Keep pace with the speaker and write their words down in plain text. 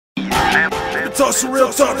Talk some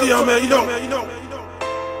real talk to y'all, man. You know,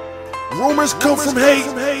 rumors come from hate.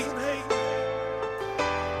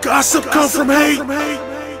 Gossip come from hate.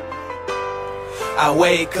 I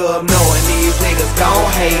wake up knowing these niggas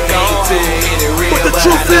gon' hate me too. It real, But the I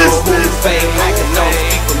truth know is, who's fake. I can only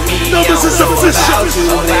speak for me. numbers is official.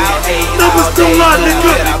 Numbers don't lie,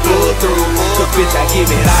 nigga. I pull through, cause bitch I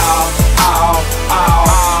give it all.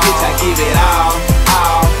 Bitch I give it all.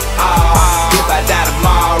 If I die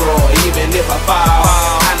tomorrow, even if I fall,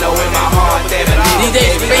 I know in my heart that a nigga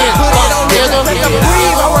gave it all.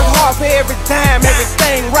 I work hard for every time,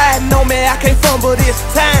 everything riding on me, I can't fumble this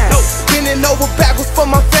time. Bending over backwards for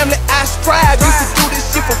my family, I strive. Used to do this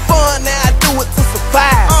shit for fun, now I do it to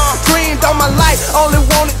survive. Dreamed all my life, only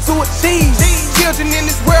wanted to achieve. Children in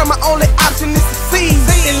this world, my only option is to succeed.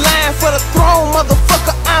 In line for the throne,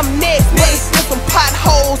 motherfucker, I'm next. There's some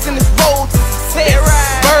potholes in this road to success.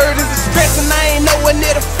 Bird is a stretch and I ain't nowhere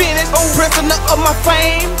near the finish. Prisoner of my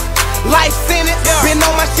fame, life sentence. Been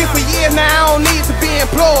on my shit for years, now I don't need to be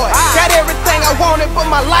employed. Got everything I wanted, but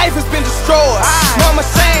my life has been destroyed. Mama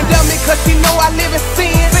shamed of me cause she know I live in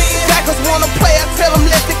sin. Jackers wanna play, I tell them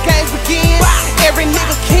let the games begin. Every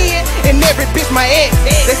nigga can, and every bitch my ex.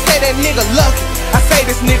 They say that nigga lucky, I say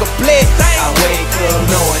this nigga blessed. I wake up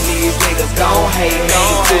knowing these niggas gon' hate me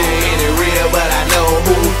too. It real, but I know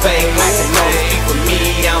who's fake. I can only speak for me,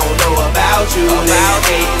 I don't know about you. Niggas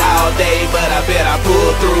hate all day, but I bet I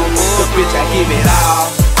pull through. Cause bitch I give it all.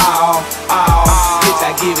 Bitch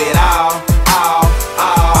I give it all.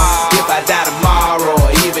 If I die tomorrow,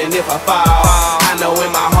 even if I fall, I know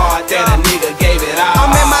in my heart that a nigga gave it all.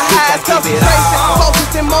 I'm at my highest concentration,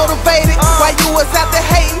 focused and motivated. While you was out there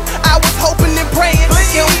hating, I was hoping and praying.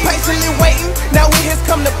 You was patiently waiting, now it has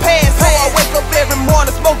come to pass. So I wake up every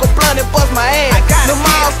morning, smoke a blunt and bust my ass. The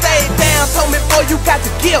mom stayed down, told me, boy, you got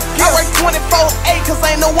to give. I work 24/8 cause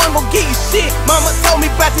ain't no one gon' give you shit. Mama told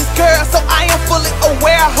me about this girl, so I am fully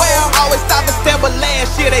aware. Always stop and step, but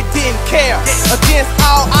last year they didn't care. Against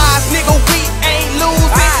all odds, nigga, we ain't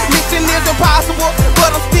losing. Mission is impossible,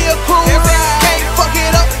 but I'm still cruising. Can't fuck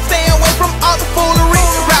it up, stay away from all the foolery.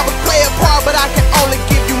 Rappers play a part, but I can only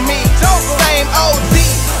give you me. Same OG,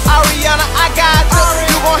 Ariana, I got you.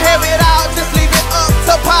 You gon' have it all, just leave it up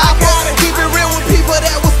to Papa. Keep it real with people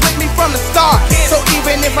that was with me from the start. So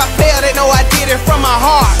even if I fail, they know I did it from my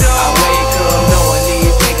heart. I wake up knowing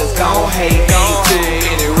these niggas gon' hate me too.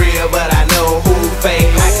 It real, but I know who's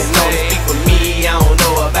fake. I can only speak for me, I don't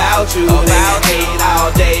know about you. Niggas hate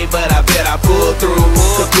all day, but I bet I pull through.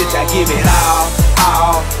 Cause bitch I give it all.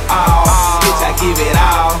 Bitch I give it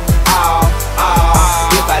all.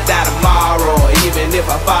 If I die tomorrow, even if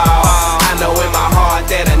I fall, I know in my heart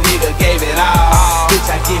that a nigga gave it all. Bitch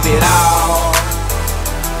I give it all.